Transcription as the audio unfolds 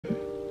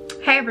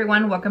Hi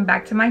everyone, welcome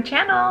back to my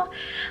channel.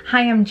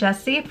 Hi, I'm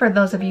Jessie, for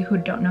those of you who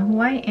don't know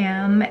who I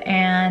am,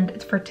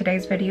 and for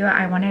today's video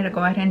I wanted to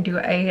go ahead and do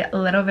a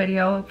little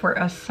video for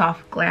a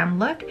soft glam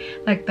look,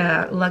 like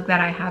the look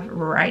that I have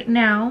right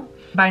now.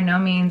 By no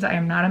means I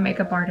am not a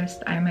makeup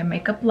artist, I am a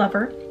makeup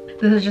lover.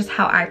 This is just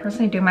how I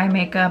personally do my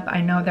makeup. I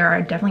know there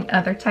are definitely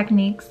other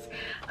techniques.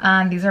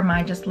 These are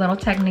my just little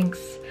techniques,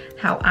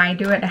 how I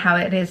do it, how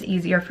it is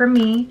easier for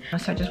me.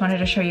 So I just wanted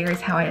to show you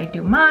guys how I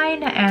do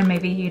mine, and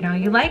maybe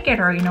you like it,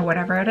 or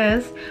whatever it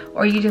is,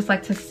 or you just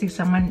like to see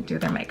someone do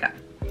their makeup.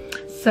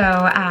 So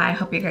I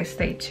hope you guys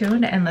stay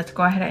tuned, and let's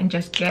go ahead and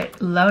just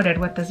get loaded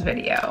with this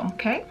video,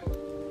 okay?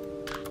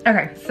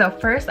 Okay, so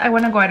first I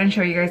want to go ahead and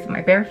show you guys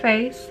my bare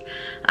face.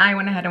 I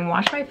went ahead and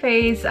washed my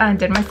face,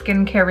 did my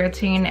skincare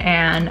routine,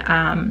 and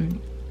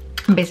I'm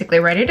basically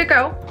ready to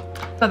go.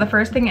 So the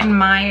first thing in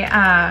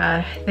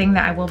my thing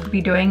that I will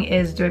be doing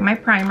is doing my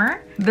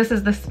primer. This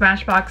is the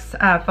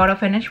Smashbox Photo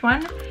Finish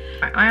one.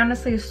 I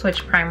honestly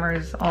switch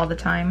primers all the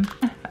time.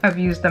 I've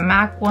used the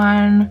MAC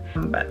one,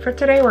 but for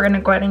today we're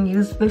gonna go ahead and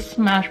use the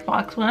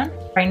Smashbox one.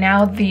 Right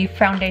now the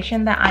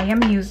foundation that I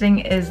am using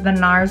is the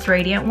NARS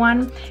Radiant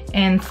one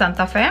in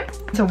Santa Fe.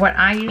 So what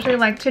I usually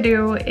like to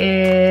do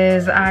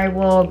is I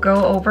will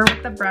go over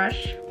with the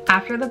brush.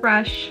 After the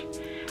brush,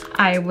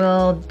 I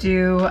will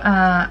do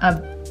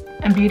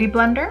a beauty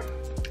blender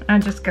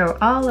and just go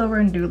all over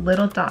and do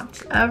little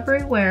dots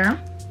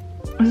everywhere.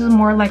 This is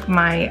more like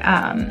my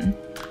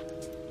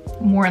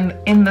more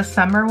in the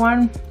summer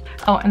one.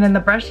 Oh, and then the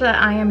brush that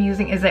I am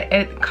using is a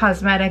It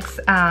Cosmetics,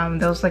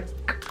 those like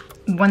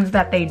ones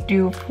that they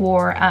do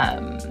for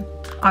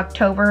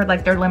October,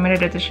 like their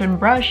limited edition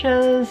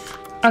brushes.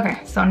 Okay,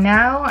 so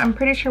now I'm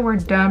pretty sure we're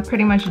done,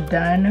 pretty much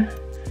done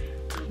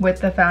with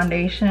the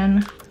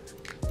foundation.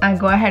 I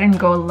go ahead and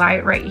go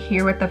light right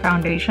here with the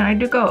foundation. I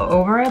do go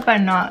over it, but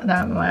not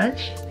that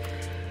much,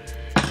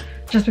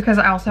 just because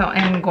I also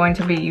am going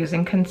to be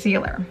using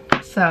concealer.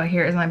 So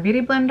here is my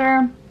beauty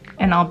blender,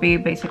 and I'll be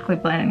basically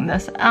blending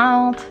this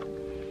out.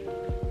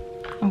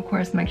 Of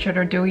course, make sure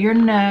to do your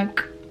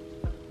neck.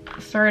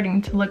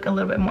 Starting to look a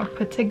little bit more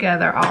put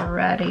together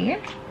already.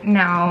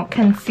 Now,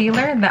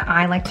 concealer that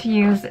I like to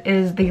use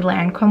is the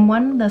Lancôme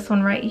one, this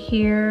one right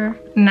here.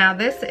 Now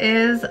this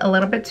is a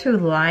little bit too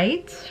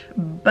light,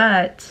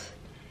 but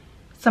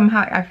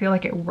somehow I feel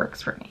like it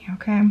works for me,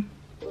 okay?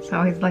 So I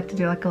always like to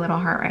do like a little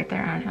heart right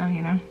there,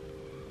 you know?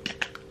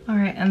 All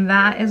right, and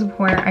that is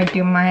where I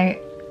do my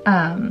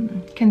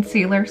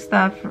concealer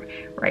stuff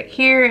right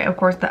here. Of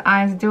course, the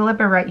eyes do a little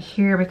bit right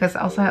here because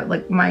I also have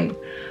like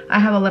I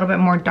have a little bit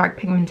more dark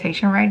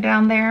pigmentation right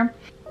down there.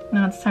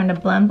 Now it's time to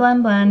blend,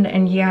 blend, blend.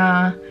 And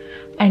yeah,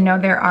 I know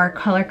there are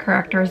color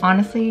correctors.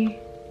 Honestly,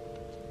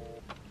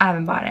 I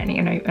haven't bought any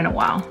in a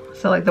while.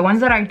 So like the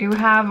ones that I do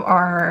have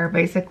are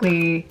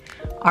basically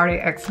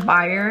already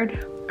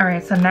expired. All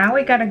right, so now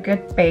we got a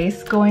good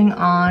base going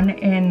on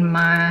in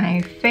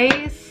my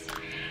face.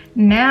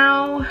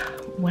 Now,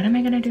 what am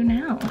I gonna do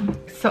now?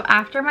 So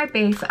after my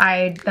base,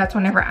 that's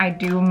whenever I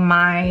do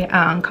my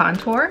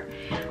contour.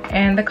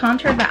 And the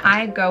contour that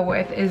I go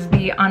with is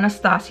the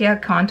Anastasia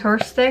contour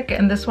stick,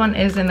 and this one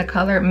is in the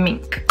color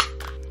Mink.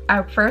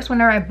 At first,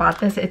 whenever I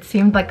bought this, it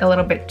seemed like a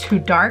little bit too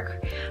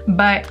dark,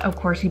 but of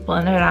course you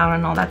blend it out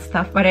and all that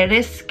stuff. But it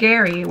is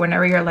scary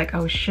whenever you're like,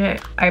 oh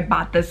shit, I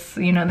bought this,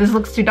 this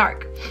looks too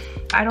dark.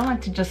 I don't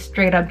like to just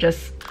straight up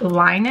just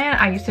line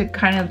it. I used to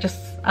kind of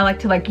I like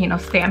to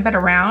stamp it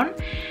around.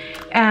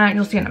 And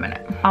you'll see in a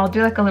minute. I'll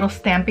do like a little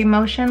stamping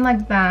motion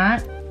like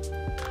that.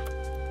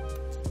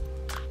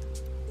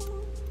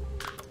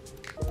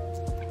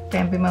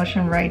 Stamping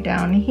motion right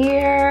down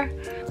here.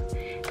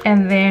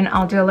 And then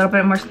I'll do a little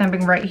bit more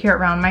stamping right here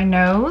around my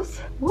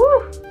nose.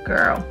 Woo,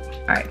 girl.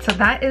 All right, so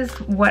that is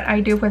what I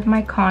do with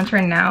my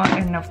contour now.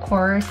 And of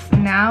course,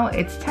 now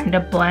it's time to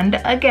blend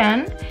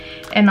again.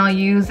 And I'll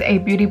use a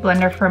beauty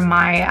blender for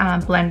my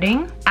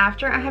blending.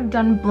 After I have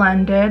done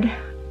blended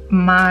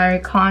my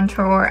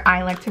contour,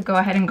 I like to go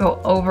ahead and go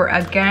over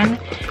again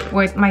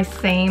with my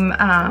same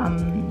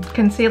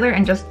concealer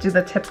and just do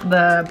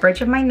the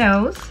bridge of my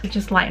nose.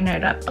 Just lighten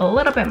it up a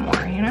little bit more,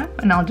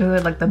 and I'll do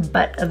it like the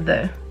butt of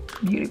the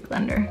beauty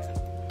blender.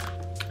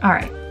 All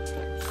right,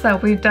 so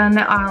we've done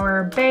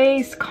our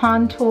base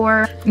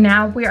contour.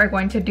 Now we are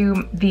going to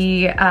do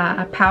the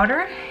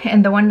powder,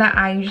 and the one that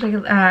I usually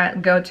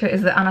go to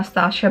is the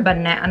Anastasia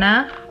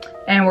Banana.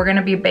 And we're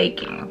gonna be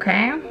baking,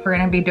 okay? We're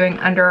gonna be doing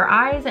under our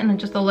eyes and then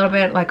just a little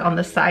bit like on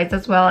the sides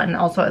as well, and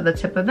also at the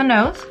tip of the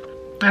nose.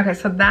 Okay,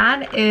 so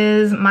that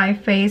is my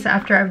face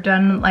after I've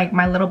done like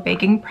my little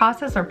baking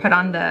process or put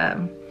on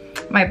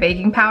my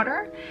baking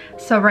powder.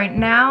 So right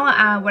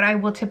now, what I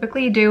will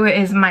typically do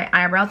is my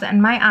eyebrows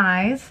and my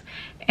eyes.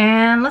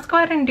 And let's go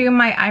ahead and do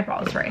my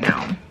eyebrows right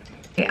now.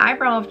 The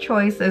eyebrow of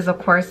choice is, of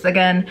course,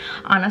 again,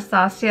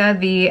 Anastasia,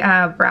 the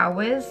Brow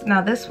Wiz.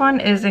 Now this one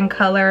is in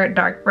color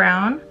dark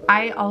brown.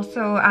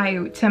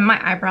 I tint my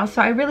eyebrows,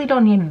 so I really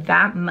don't need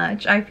that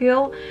much, I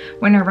feel,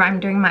 whenever I'm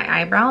doing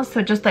my eyebrows.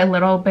 So just a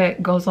little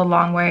bit goes a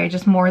long way.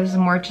 Just more is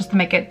more, just to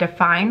make it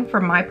defined for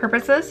my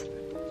purposes.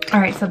 All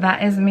right, so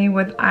that is me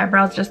with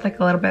eyebrows just like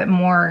a little bit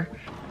more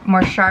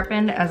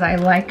sharpened as I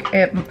like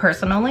it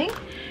personally.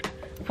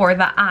 For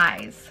the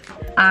eyes,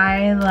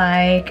 I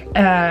like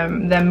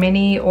the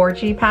mini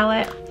Orgy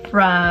palette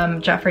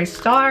from Jeffree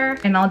Star,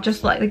 and I'll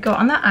just lightly go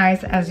on the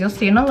eyes as you'll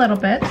see in a little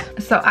bit.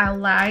 So I'll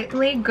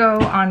lightly go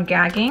on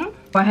gagging.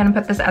 Go ahead and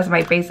put this as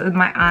my base of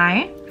my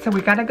eye. So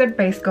we got a good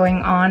base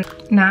going on.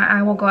 Now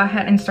I will go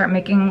ahead and start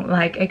making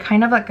like a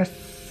kind of like a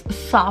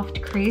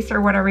soft crease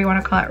or whatever you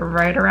want to call it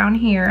right around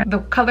here. The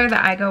color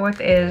that I go with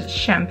is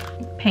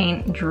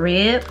Champagne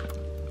Drip,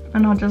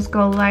 and I'll just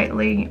go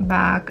lightly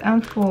back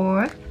and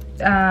forth.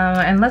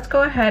 And let's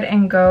go ahead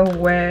and go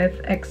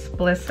with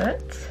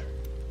Explicit.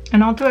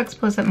 And I'll do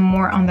Explicit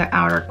more on the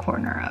outer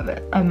corner of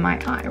it, of my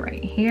eye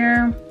right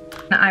here.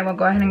 And I will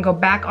go ahead and go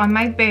back on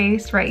my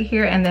base right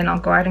here, and then I'll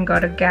go ahead and go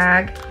to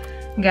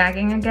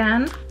gagging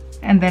again.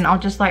 And then I'll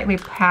just lightly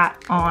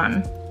pat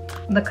on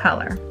the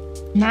color.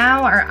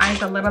 Now our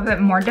eyes a little bit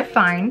more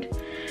defined.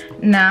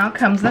 Now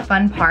comes the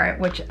fun part,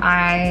 which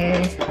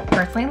I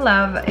personally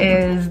love,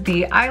 is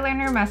the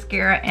eyeliner,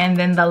 mascara, and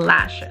then the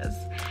lashes.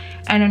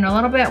 And in a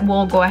little bit,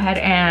 we'll go ahead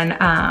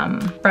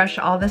and brush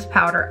all this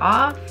powder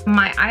off.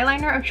 My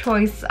eyeliner of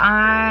choice,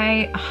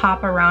 I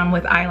hop around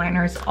with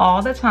eyeliners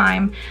all the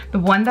time. The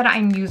one that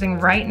I'm using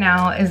right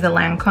now is the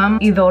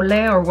Lancôme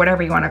Idole, or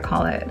whatever you want to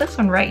call it. This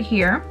one right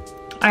here.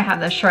 I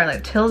have the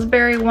Charlotte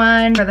Tilbury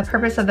one. For the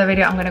purpose of the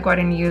video, I'm gonna go ahead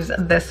and use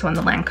this one,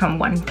 the Lancôme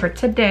one, for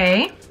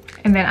today.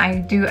 And then I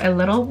do a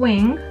little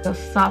wing, a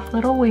soft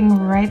little wing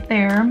right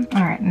there.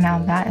 All right, now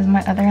that is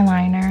my other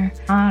liner.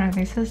 Are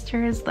they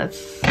sisters?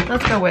 Let's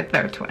go with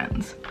their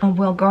twins.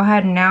 We'll go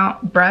ahead and now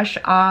brush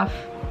off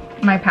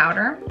my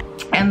powder.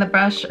 And the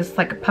brush is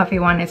like a puffy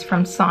one. It's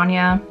from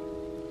Sonia,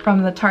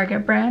 from the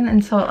Target brand.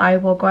 And so I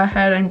will go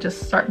ahead and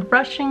just start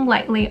brushing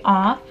lightly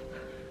off.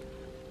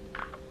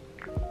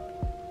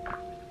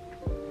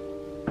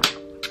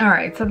 All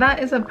right, so that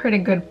is a pretty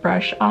good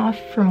brush off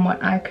from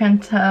what I can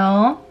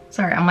tell.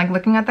 Sorry, I'm like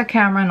looking at the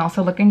camera and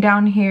also looking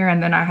down here,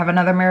 and then I have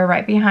another mirror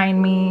right behind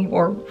me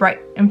or right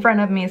in front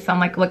of me, so I'm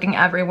like looking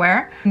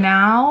everywhere.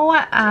 Now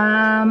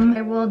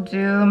I will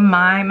do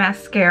my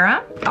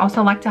mascara. I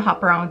also like to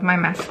hop around with my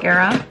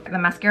mascara. The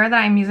mascara that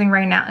I'm using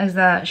right now is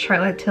the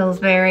Charlotte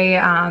Tilbury,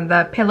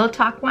 the Pillow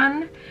Talk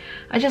one.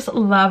 I just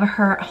love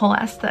her whole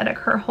aesthetic,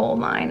 her whole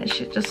line. It's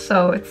just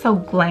it's so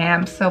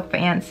glam, so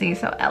fancy,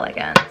 so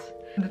elegant.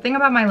 The thing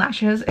about my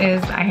lashes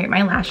is I hate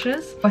my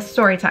lashes. But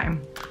story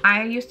time.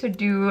 I used to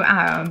do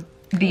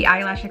the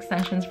eyelash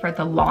extensions for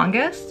the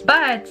longest,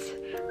 but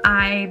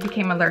I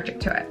became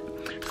allergic to it.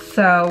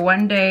 So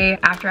one day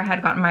after I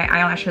had gotten my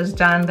eyelashes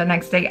done, the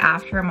next day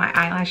after,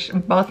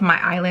 both my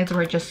eyelids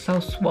were just so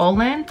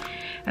swollen.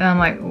 And I'm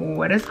like,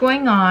 what is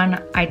going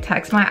on? I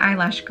text my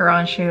eyelash girl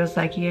and she was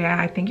like,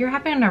 yeah, I think you're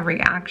having a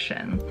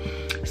reaction.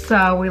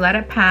 So we let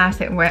it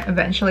pass. It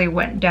eventually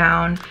went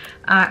down.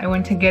 I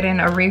went to get in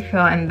a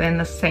refill and then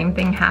the same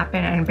thing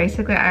happened. And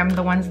basically I'm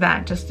the ones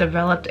that just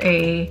developed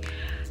a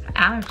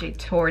allergy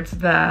towards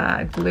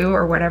the glue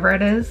or whatever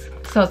it is.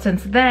 So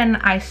since then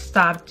I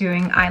stopped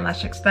doing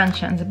eyelash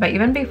extensions. But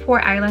even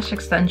before eyelash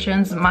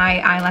extensions,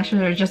 my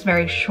eyelashes are just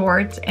very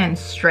short and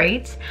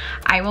straight.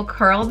 I will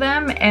curl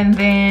them and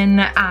then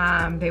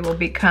they will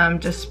become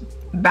just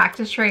back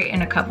to straight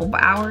in a couple of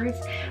hours.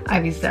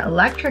 I've used the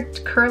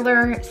electric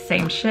curler,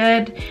 same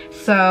shit.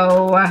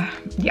 So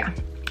yeah.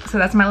 So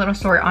that's my little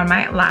story on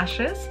my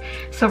lashes.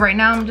 So right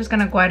now I'm just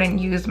gonna go ahead and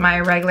use my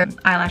regular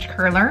eyelash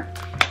curler.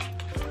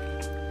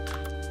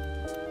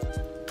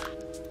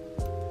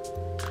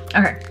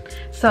 Okay,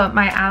 so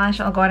my eyelash,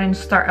 I'll go ahead and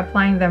start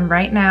applying them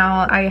right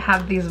now. I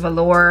have these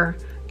velour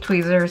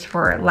tweezers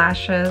for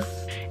lashes,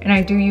 and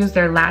I do use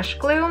their lash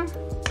glue.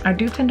 I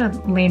do tend to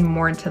lean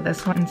more into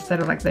this one instead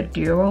of like the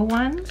duo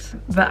ones.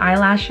 The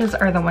eyelashes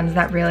are the ones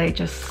that really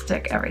just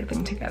stick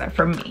everything together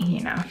for me,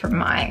 you know, for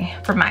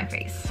my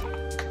face.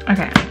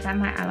 Okay, I've got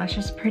my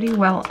eyelashes pretty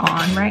well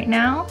on right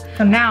now.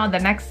 So now the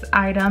next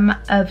item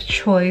of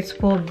choice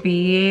will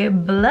be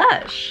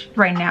blush.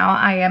 Right now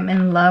I am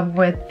in love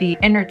with the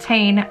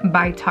Entertain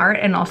by Tarte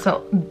and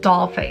also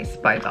Dollface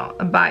by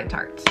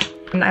Tarte.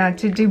 And I like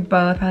to do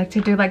both. I like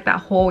to do like that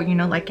whole, you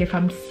know, like if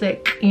I'm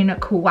sick, you know,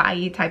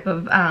 kawaii type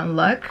of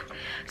look.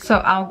 So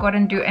I'll go ahead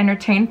and do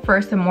Entertain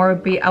first, and more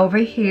would be over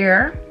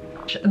here.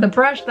 The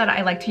brush that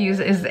I like to use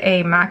is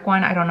a MAC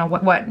one. I don't know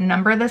what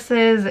number this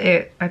is.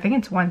 I think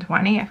it's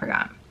 120, I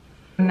forgot.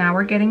 Now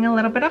we're getting a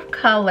little bit of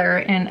color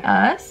in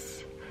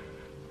us.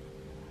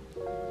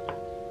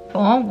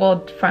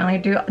 We'll finally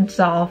do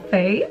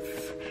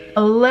Dollface.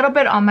 A little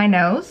bit on my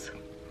nose.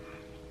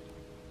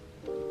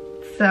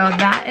 So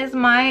that is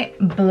my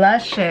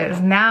blushes.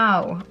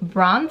 Now,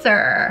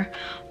 bronzer.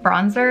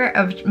 Bronzer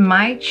of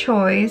my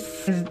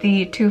choice is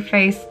the Too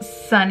Faced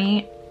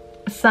Sun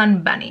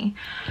Bunny.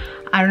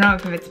 I don't know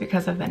if it's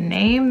because of the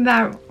name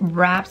that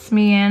wraps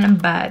me in,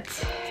 but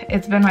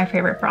it's been my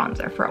favorite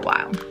bronzer for a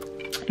while.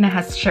 And it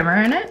has shimmer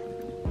in it.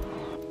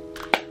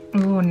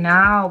 Ooh,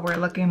 now we're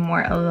looking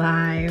more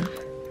alive.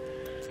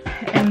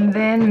 And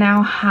then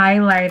now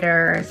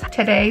highlighters.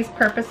 Today's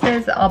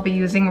purposes, I'll be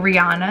using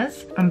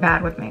Rihanna's. I'm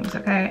bad with names,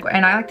 okay?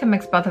 And I like to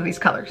mix both of these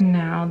colors.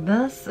 Now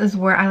this is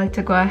where I like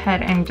to go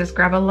ahead and just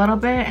grab a little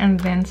bit and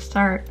then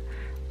start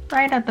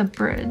right at the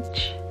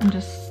bridge and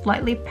just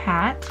slightly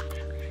pat.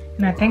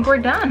 And I think we're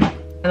done.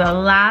 The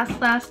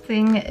last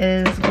thing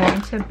is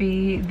going to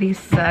be the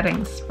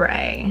setting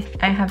spray.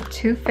 I have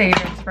two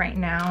favorites right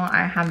now.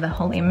 I have the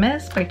Holy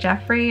Mist by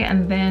Jeffree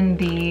and then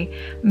the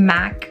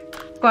MAC.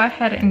 Go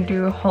ahead and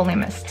do Holy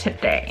Mist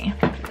today.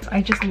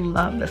 I just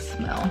love the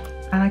smell.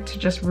 I like to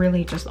just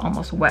really just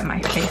almost wet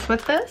my face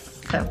with this.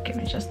 So give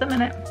me just a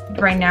minute.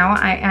 Right now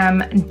I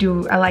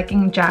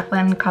liking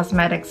Jaclyn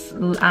Cosmetics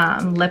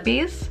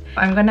lippies.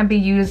 I'm gonna be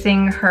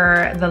using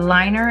the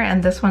liner,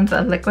 and this one's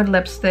a liquid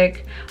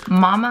lipstick,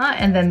 Momma,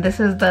 and then this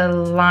is the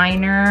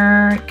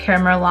liner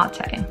Caramel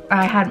Latte.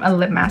 I had a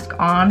lip mask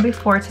on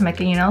before to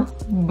make it, you know,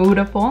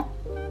 beautiful.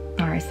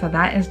 All right, so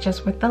that is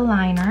just with the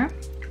liner.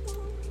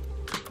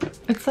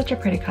 It's such a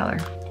pretty color.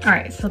 All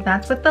right, so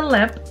that's with the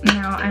lip.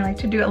 Now I like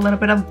to do a little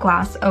bit of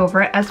gloss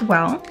over it as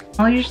well.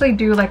 I'll usually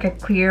do like a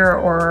clear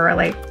or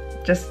like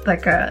just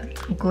like a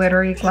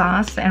glittery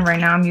gloss, and right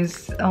now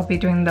I'll be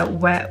doing the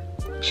wet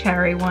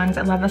cherry ones.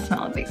 I love the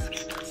smell of these.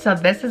 So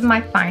this is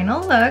my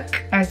final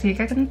look. As you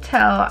guys can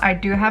tell, I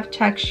do have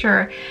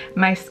texture.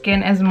 My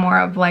skin is more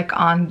of like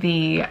on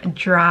the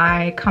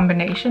dry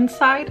combination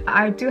side.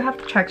 I do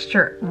have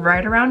texture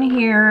right around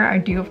here. I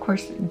do of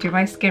course do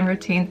my skin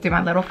routines, do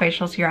my little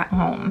facials here at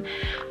home.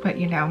 But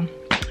you know,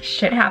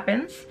 shit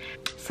happens.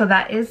 So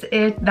that is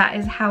it. That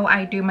is how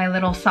I do my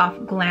little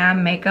soft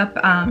glam makeup,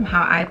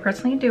 how I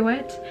personally do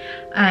it.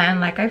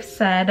 And like I've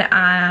said,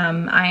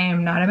 I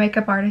am not a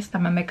makeup artist,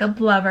 I'm a makeup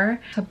lover.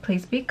 So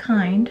please be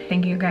kind.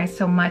 Thank you guys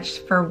so much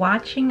for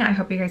watching. I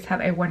hope you guys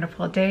have a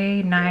wonderful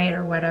day, night,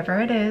 or whatever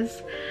it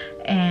is.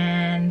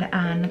 And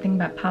nothing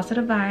but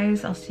positive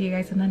vibes. I'll see you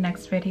guys in the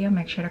next video.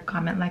 Make sure to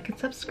comment, like, and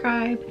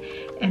subscribe.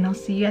 And I'll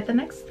see you at the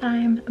next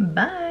time.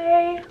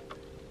 Bye.